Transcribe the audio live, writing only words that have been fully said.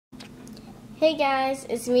Hey guys,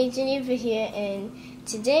 it's me Geneva here, and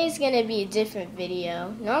today's gonna be a different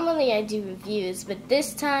video. Normally I do reviews, but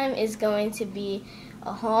this time is going to be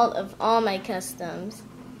a haul of all my customs.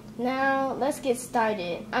 Now let's get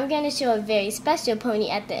started. I'm gonna show a very special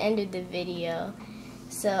pony at the end of the video,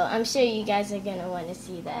 so I'm sure you guys are gonna want to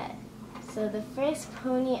see that. So the first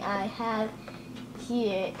pony I have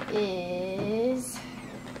here is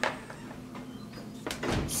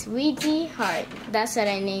Sweetie Heart. That's what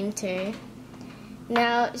I named her.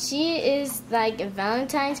 Now, she is like a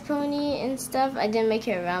Valentine's pony and stuff. I didn't make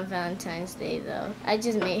her around Valentine's Day though. I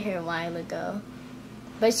just made her a while ago.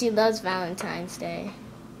 But she loves Valentine's Day.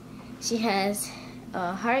 She has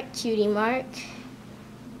a heart cutie mark.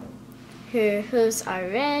 Her hooves are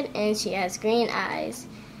red and she has green eyes.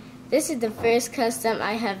 This is the first custom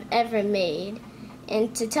I have ever made.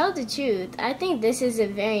 And to tell the truth, I think this is a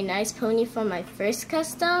very nice pony for my first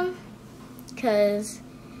custom, because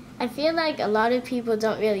I feel like a lot of people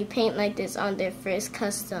don't really paint like this on their first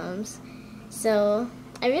customs. So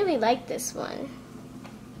I really like this one.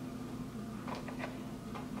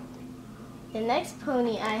 The next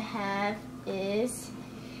pony I have is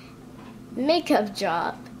Makeup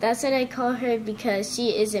Drop. That's what I call her because she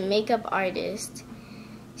is a makeup artist.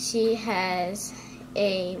 She has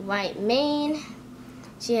a white mane.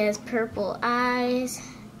 She has purple eyes,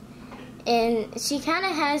 and she kind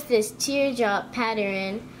of has this teardrop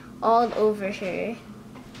pattern all over her,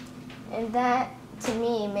 and that to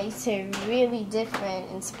me makes her really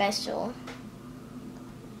different and special.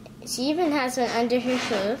 She even has one under her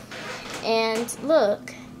hoof, and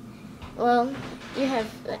look, well, you have,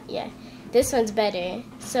 yeah, this one's better.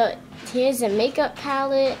 So here's a makeup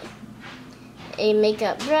palette, a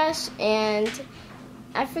makeup brush, and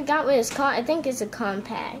I forgot what it's called. I think it's a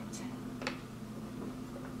compact.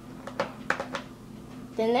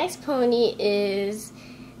 The next pony is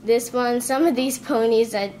this one. Some of these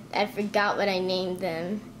ponies, I forgot what I named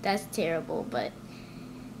them. That's terrible, but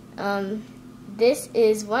this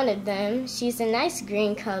is one of them. She's a nice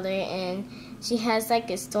green color, and she has like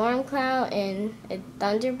a storm cloud and a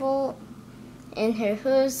thunderbolt, and her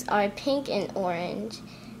hooves are pink and orange.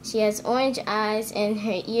 She has orange eyes and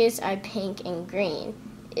her ears are pink and green.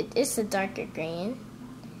 It is a darker green.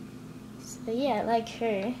 So yeah, I like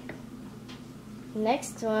her.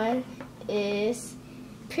 Next one is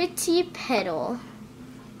Pretty Petal.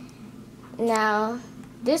 Now,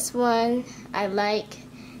 this one I like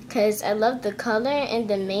because I love the color and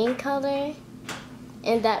the main color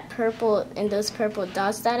and that purple and those purple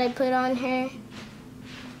dots that I put on her.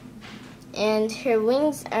 And her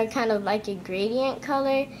wings are kind of like a gradient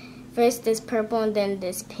color. First this purple and then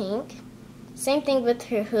this pink. Same thing with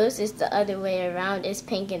her hooves, is the other way around. It's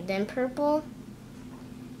pink and then purple.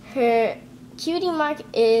 Her cutie mark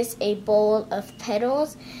is a bowl of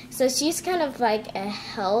petals. So she's kind of like a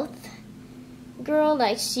health girl.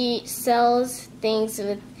 Like she sells things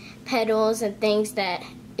with petals and things that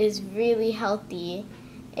is really healthy.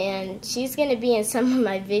 And she's going to be in some of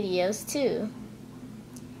my videos too.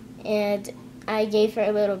 And I gave her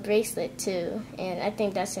a little bracelet too, and I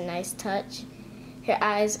think that's a nice touch. Her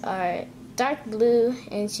eyes are dark blue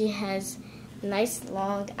and she has nice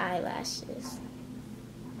long eyelashes.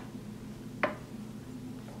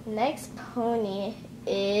 Next pony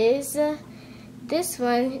is this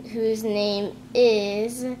one, whose name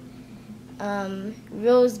is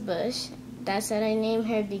Rosebush. That's what I named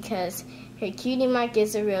her because her cutie mark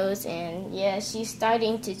is a rose, and yeah, she's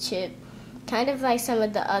starting to chip. Kind of like some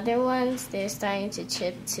of the other ones, they're starting to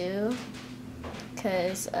chip too,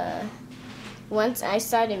 because once I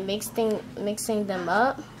started mixing them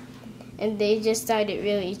up, and they just started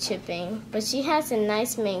really chipping. But she has a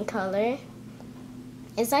nice main color.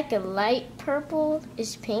 It's like a light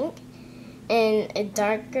purple-ish pink and a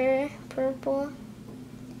darker purple.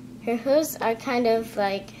 Her hooves are kind of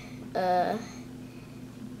like I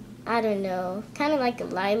don't know, kind of like a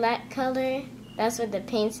lilac color. That's what the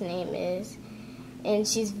paint's name is. And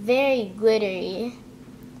she's very glittery.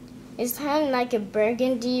 It's kind of like a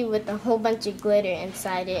burgundy with a whole bunch of glitter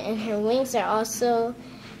inside it. And her wings are also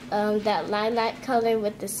that lilac color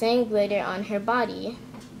with the same glitter on her body.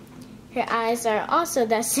 Her eyes are also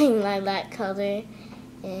that same lilac color.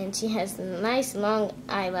 And she has nice long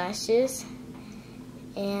eyelashes.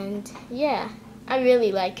 And yeah, I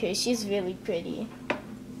really like her. She's really pretty.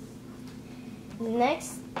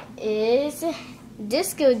 Next is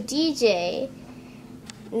Disco DJ.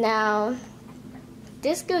 Now,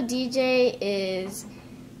 Disco DJ is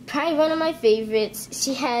probably one of my favorites.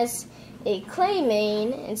 She has a clay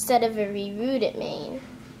mane instead of a re-rooted mane.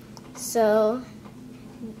 So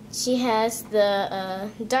she has the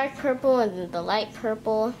dark purple and the light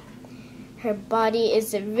purple. Her body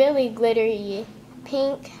is a really glittery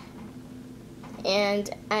pink, and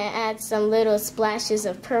I add some little splashes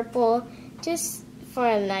of purple just for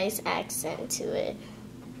a nice accent to it.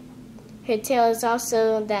 Her tail is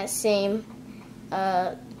also that same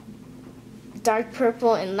dark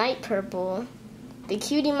purple and light purple. The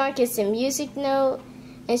cutie mark is a music note,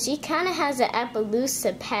 and she kind of has an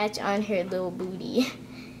Appaloosa patch on her little booty.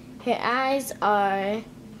 Her eyes are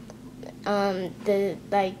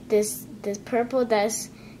this purple that's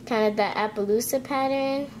kind of that Appaloosa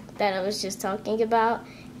pattern that I was just talking about,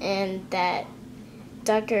 and that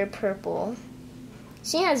darker purple.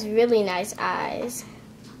 She has really nice eyes,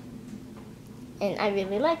 and I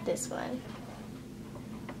really like this one.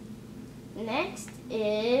 Next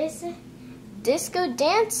is Disco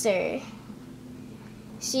Dancer.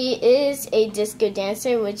 She is a disco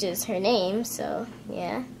dancer, which is her name, so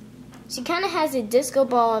yeah. She kind of has a disco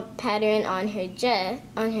ball pattern on her chest,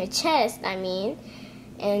 and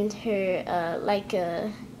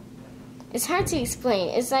her it's hard to explain.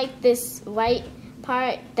 It's like this white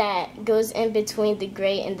part that goes in between the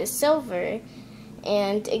gray and the silver,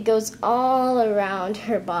 and it goes all around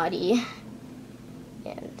her body.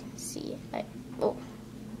 And see,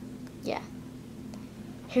 yeah.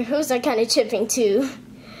 Her hooves are kind of chipping too.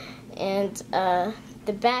 And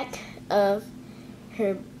the back of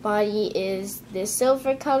her body is this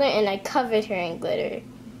silver color, and I covered her in glitter.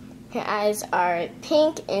 Her eyes are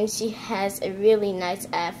pink, and she has a really nice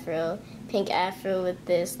afro, pink afro with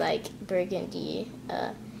this like burgundy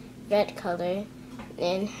red color.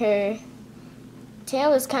 And her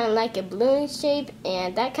tail is kind of like a balloon shape,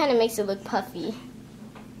 and that kind of makes it look puffy.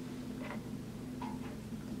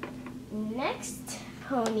 Next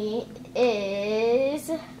pony is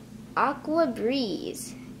Aqua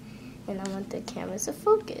Breeze. And I want the camera to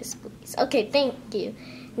focus, please. Okay, thank you.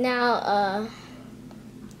 Now,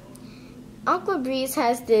 Aqua Breeze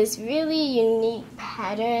has this really unique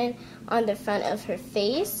pattern on the front of her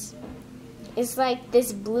face. It's like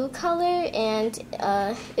this blue color, and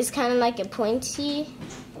it's kind of like a pointy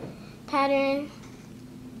pattern.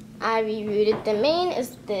 I rerouted. The mane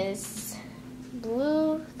is this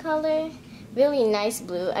blue color, really nice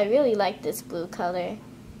blue. I really like this blue color.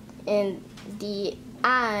 And the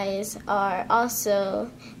eyes are also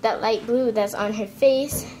that light blue that's on her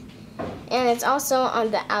face, and it's also on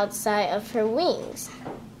the outside of her wings.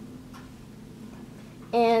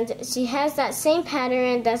 And she has that same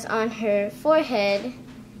pattern that's on her forehead,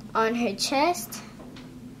 on her chest,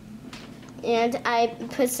 and I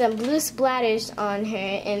put some blue splatters on her,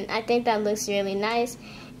 and I think that looks really nice.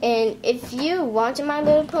 And if you watch My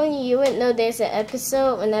Little Pony, you would know there's an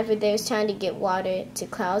episode whenever they was trying to get water to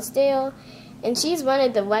Cloudsdale, and she's one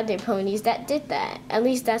of the weather ponies that did that. At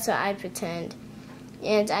least that's what I pretend.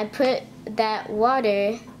 And I put that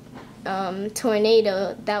water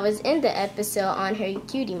tornado that was in the episode on her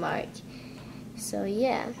cutie mark. So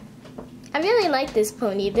yeah, I really like this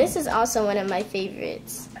pony. This is also one of my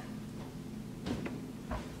favorites.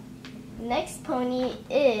 Next pony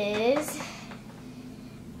is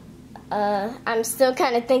I'm still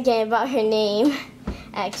kind of thinking about her name,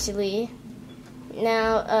 actually.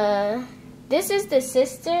 Now, this is the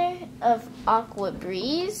sister of Aqua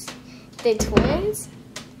Breeze, the twins.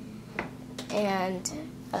 And,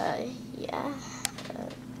 yeah,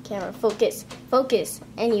 camera, focus,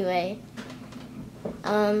 anyway.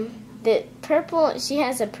 The purple, she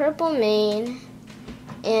has a purple mane,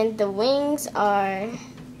 and the wings are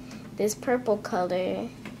this purple color.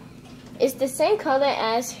 It's the same color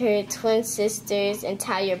as her twin sister's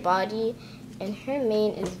entire body, and her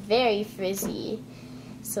mane is very frizzy.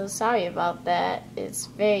 So sorry about that. It's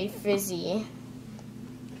very frizzy.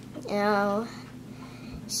 Now,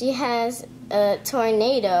 she has a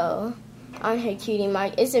tornado on her cutie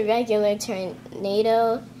mark. It's a regular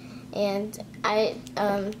tornado, and I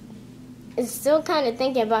is still kind of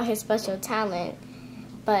thinking about her special talent,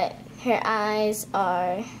 but her eyes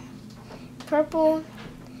are purple.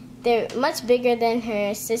 They're much bigger than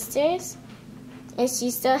her sisters, and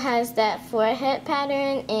she still has that forehead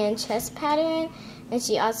pattern and chest pattern, and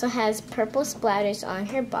she also has purple splatters on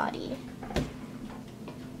her body.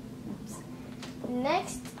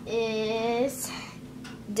 Next is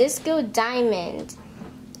Disco Diamond.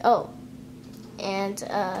 Oh, and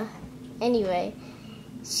anyway,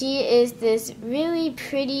 she is this really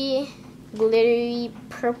pretty glittery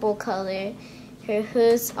purple color. Her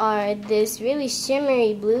hooves are this really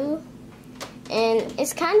shimmery blue, and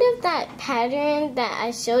it's kind of that pattern that I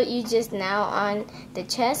showed you just now on the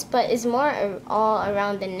chest, but it's more all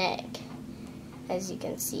around the neck, as you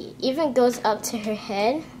can see. Even goes up to her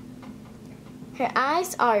head. Her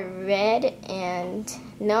eyes are red, and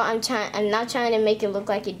No, I'm not trying to make it look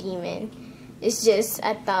like a demon. It's just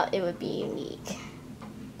I thought it would be unique.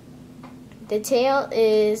 The tail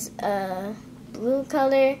is a blue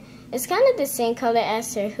color. It's kind of the same color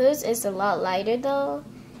as her hooves. It's a lot lighter though.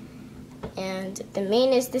 And the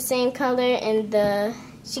mane is the same color, and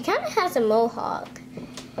she kind of has a mohawk.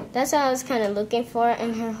 That's what I was kind of looking for.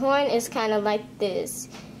 And her horn is kind of like this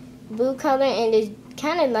blue color, and it's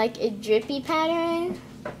kind of like a drippy pattern.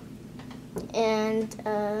 And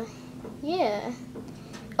yeah.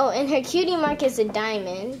 Oh, and her cutie mark is a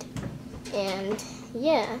diamond. And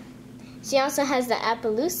yeah. She also has the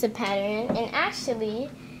Appaloosa pattern, and actually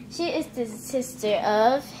she is the sister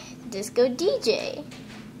of Disco DJ.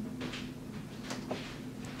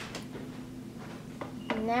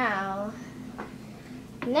 Now,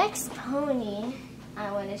 next pony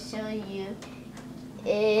I want to show you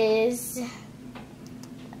is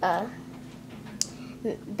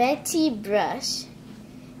Betty Brush.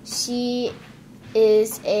 She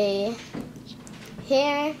is a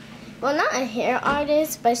not a hair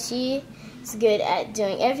artist, but she's good at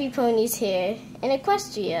doing every pony's hair in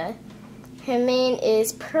Equestria. Her mane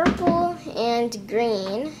is purple and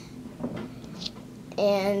green,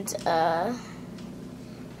 and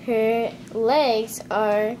her legs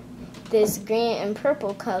are this green and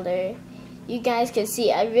purple color. You guys can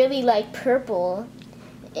see I really like purple,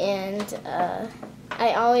 and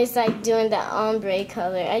I always like doing that ombre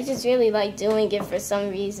color. I just really like doing it for some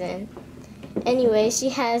reason. Anyway, she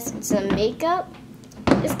has some makeup.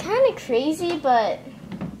 It's kind of crazy, but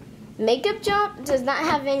Makeup Drop does not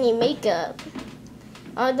have any makeup.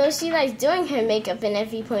 Although she likes doing her makeup and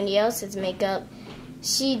every pony else's makeup,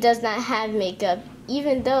 she does not have makeup,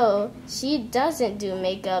 even though she doesn't do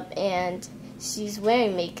makeup and she's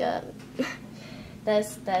wearing makeup.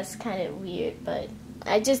 That's kind of weird, but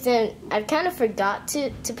I kind of forgot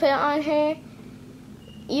to put it on her,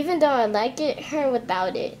 even though I like her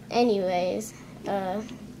without it. Anyways, her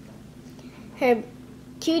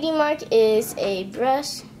cutie mark is a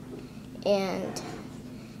brush, and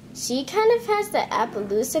she kind of has the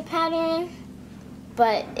Appaloosa pattern,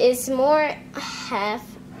 but it's more half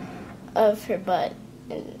of her butt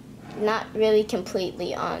and not really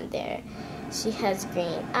completely on there. She has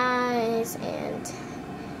green eyes, and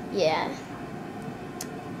yeah.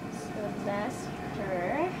 So that's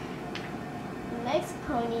her. Next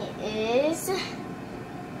pony is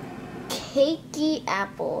Cakey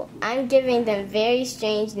Apple. I'm giving them very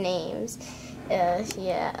strange names.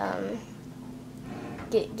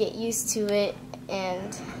 Get used to it.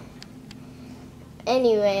 And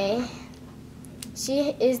anyway, she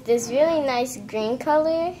is this really nice green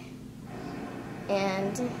color,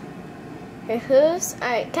 and her hooves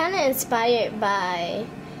are kind of inspired by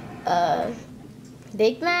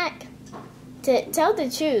Big Mac. To tell the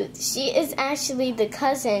truth, she is actually the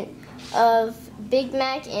cousin of Big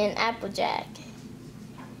Mac and Applejack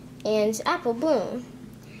and Apple Bloom.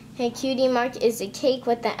 Her cutie mark is a cake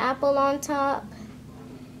with the apple on top.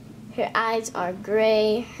 Her eyes are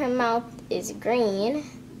gray. Her mouth is green.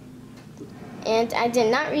 And I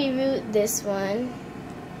did not reroute this one,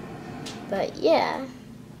 but yeah.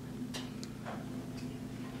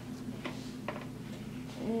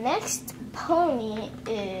 Next pony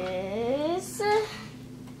is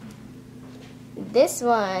this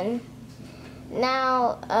one.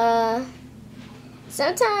 Now,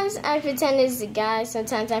 sometimes I pretend it's a guy,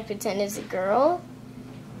 sometimes I pretend it's a girl,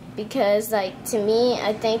 because, like, to me,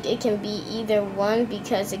 I think it can be either one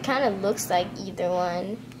because it kind of looks like either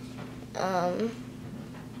one.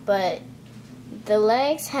 But the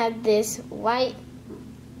legs have this white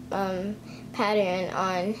pattern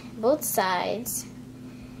on both sides,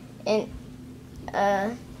 and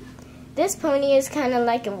this pony is kind of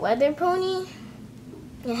like a weather pony.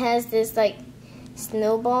 It has this like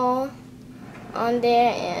snowball on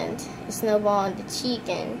there and a snowball on the cheek,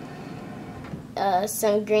 and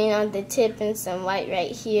some green on the tip and some white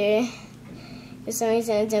right here. For some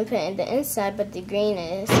reason I didn't put it in the inside, but the green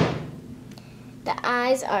is. The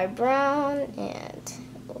eyes are brown, and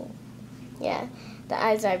yeah, the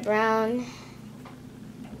eyes are brown,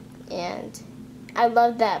 and I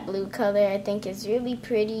love that blue color. I think it's really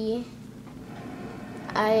pretty.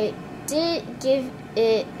 I did give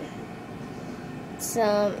it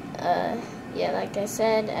some, yeah, like I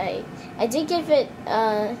said, I did give it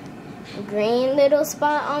a green little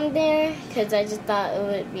spot on there because I just thought it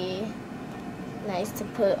would be nice to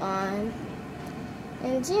put on.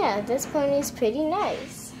 And yeah, this pony is pretty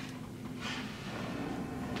nice.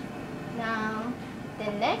 Now,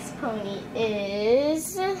 the next pony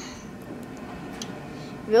is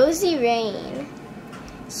Rosie Rain.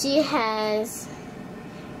 She has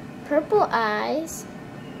purple eyes,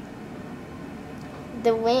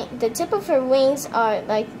 the tip of her wings are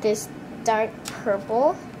like this dark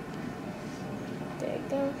purple. There you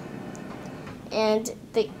go. And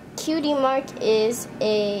the cutie mark is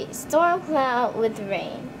a storm cloud with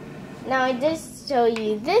rain. Now I did show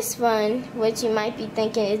you this one, which you might be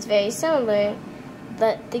thinking is very similar,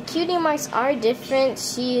 but the cutie marks are different.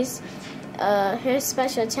 She's her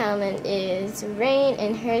special talent is rain,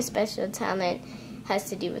 and her special talent has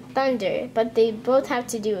to do with thunder, but they both have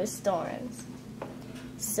to do with storms.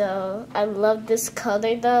 So I love this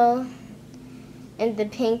color though, and the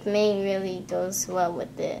pink mane really goes well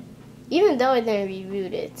with it, even though it didn't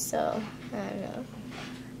reroot it, so I don't know.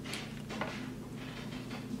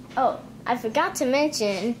 Oh, I forgot to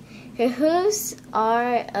mention, her hooves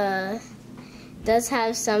are does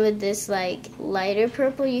have some of this like lighter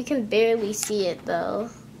purple. You can barely see it though.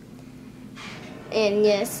 And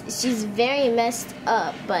yes, she's very messed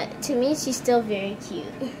up, but to me she's still very cute.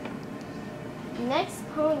 Next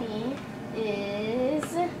pony is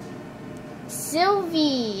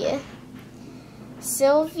Sylvie.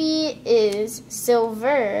 Sylvie is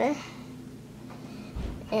silver,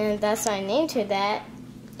 and that's why I named her that.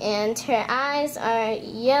 And her eyes are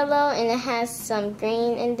yellow, and it has some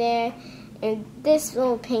green in there, and this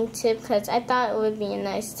little pink tip, because I thought it would be a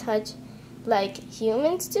nice touch like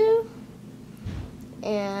humans do.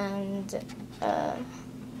 And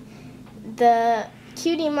the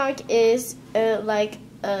cutie mark is like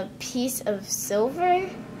a piece of silver.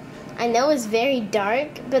 I know it's very dark,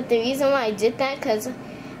 but the reason why I did that, because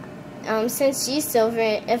since she's silver,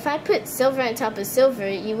 if I put silver on top of silver,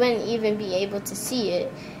 you wouldn't even be able to see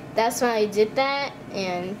it. That's why I did that.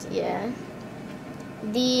 And yeah,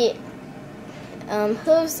 the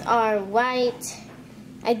hooves are white.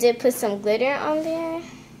 I did put some glitter on there.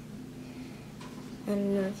 I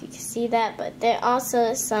don't know if you can see that, but there are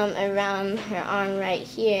also some around her arm right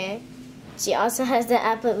here. She also has the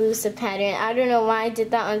Appaloosa pattern. I don't know why I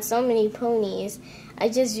did that on so many ponies. I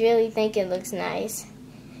just really think it looks nice.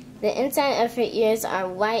 The inside of her ears are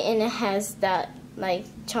white, and it has that like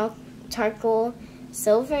charcoal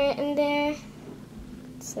silver in there.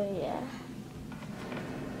 So yeah.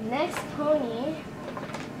 Next pony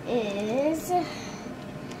is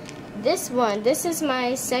this one. This is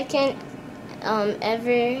my second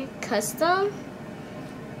ever custom,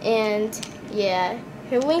 and yeah,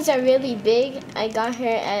 her wings are really big. I got her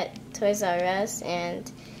at Toys R Us,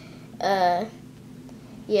 and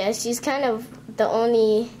yeah, she's kind of the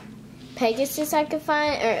only Pegasus I could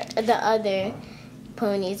find, or the other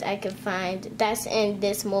ponies I could find that's in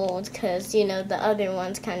this mold, because you know the other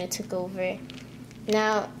ones kind of took over.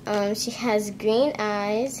 Now she has green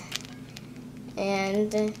eyes,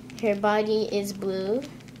 and her body is blue.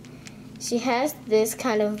 She has this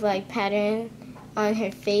kind of like pattern on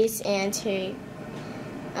her face, and her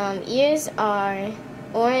ears are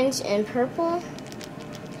orange and purple,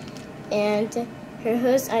 and her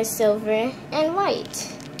hooves are silver and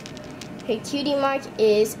white. Her cutie mark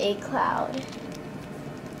is a cloud,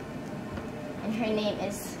 and her name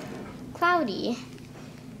is Cloudy.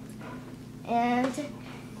 And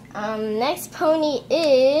next pony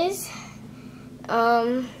is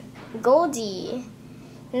Goldie.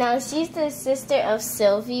 Now she's the sister of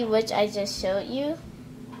Sylvie, which I just showed you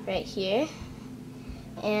right here.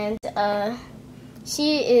 And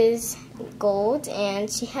she is gold, and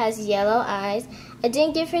she has yellow eyes. I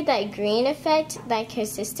didn't give her that green effect like her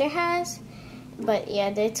sister has, but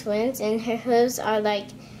yeah, they're twins. And her hooves are like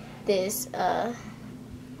this,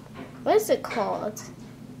 what is it called?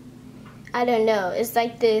 I don't know. It's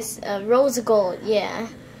like this rose gold, yeah.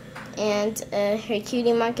 And her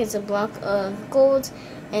cutie mark is a block of gold,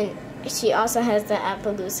 and she also has the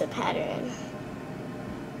Appaloosa pattern.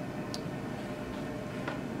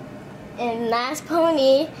 And last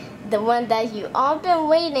pony, the one that you all been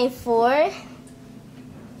waiting for.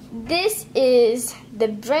 This is the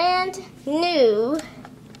brand new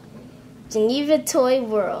Geneva Toy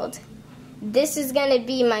World. This is going to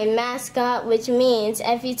be my mascot, which means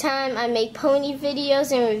every time I make pony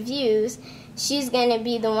videos and reviews, she's going to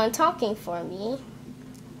be the one talking for me.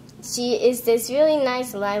 She is this really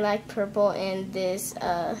nice lilac purple and this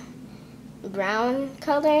brown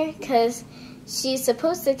color, because she's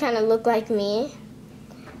supposed to kind of look like me.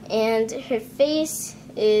 And her face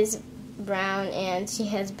is brown, and she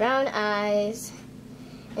has brown eyes,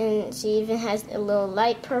 and she even has a little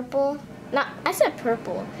light purple. No, I said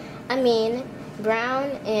purple. I mean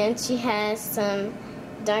brown, and she has some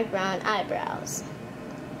dark brown eyebrows.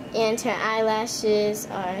 And her eyelashes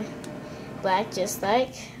are black, just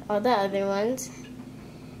like all the other ones.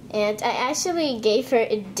 And I actually gave her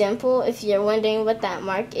a dimple, if you're wondering what that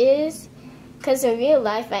mark is. Because in real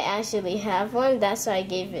life, I actually have one. That's why I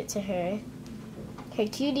gave it to her. Her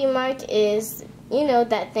cutie mark is, you know,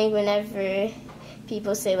 that thing whenever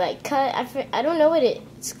people say, like, cut. I don't know what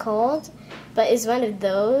it's called, but it's one of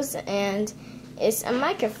those, and it's a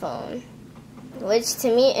microphone, which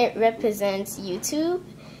to me, it represents YouTube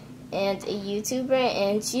and a YouTuber,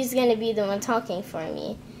 and she's going to be the one talking for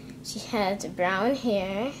me. She has brown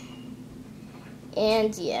hair,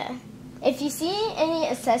 and yeah. If you see any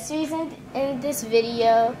accessories in this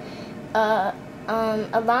video, a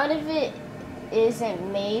lot of it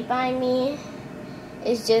isn't made by me.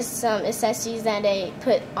 It's just some accessories that I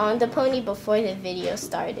put on the pony before the video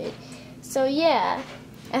started. So yeah,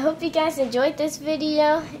 I hope you guys enjoyed this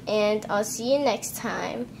video, and I'll see you next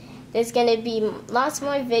time. There's going to be lots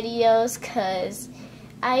more videos because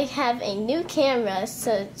I have a new camera,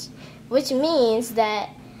 which means that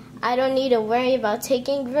I don't need to worry about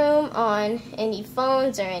taking room on any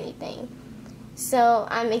phones or anything. So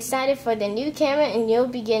I'm excited for the new camera, and you'll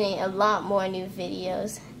be getting a lot more new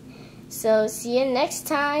videos. So see you next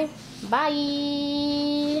time.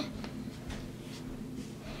 Bye.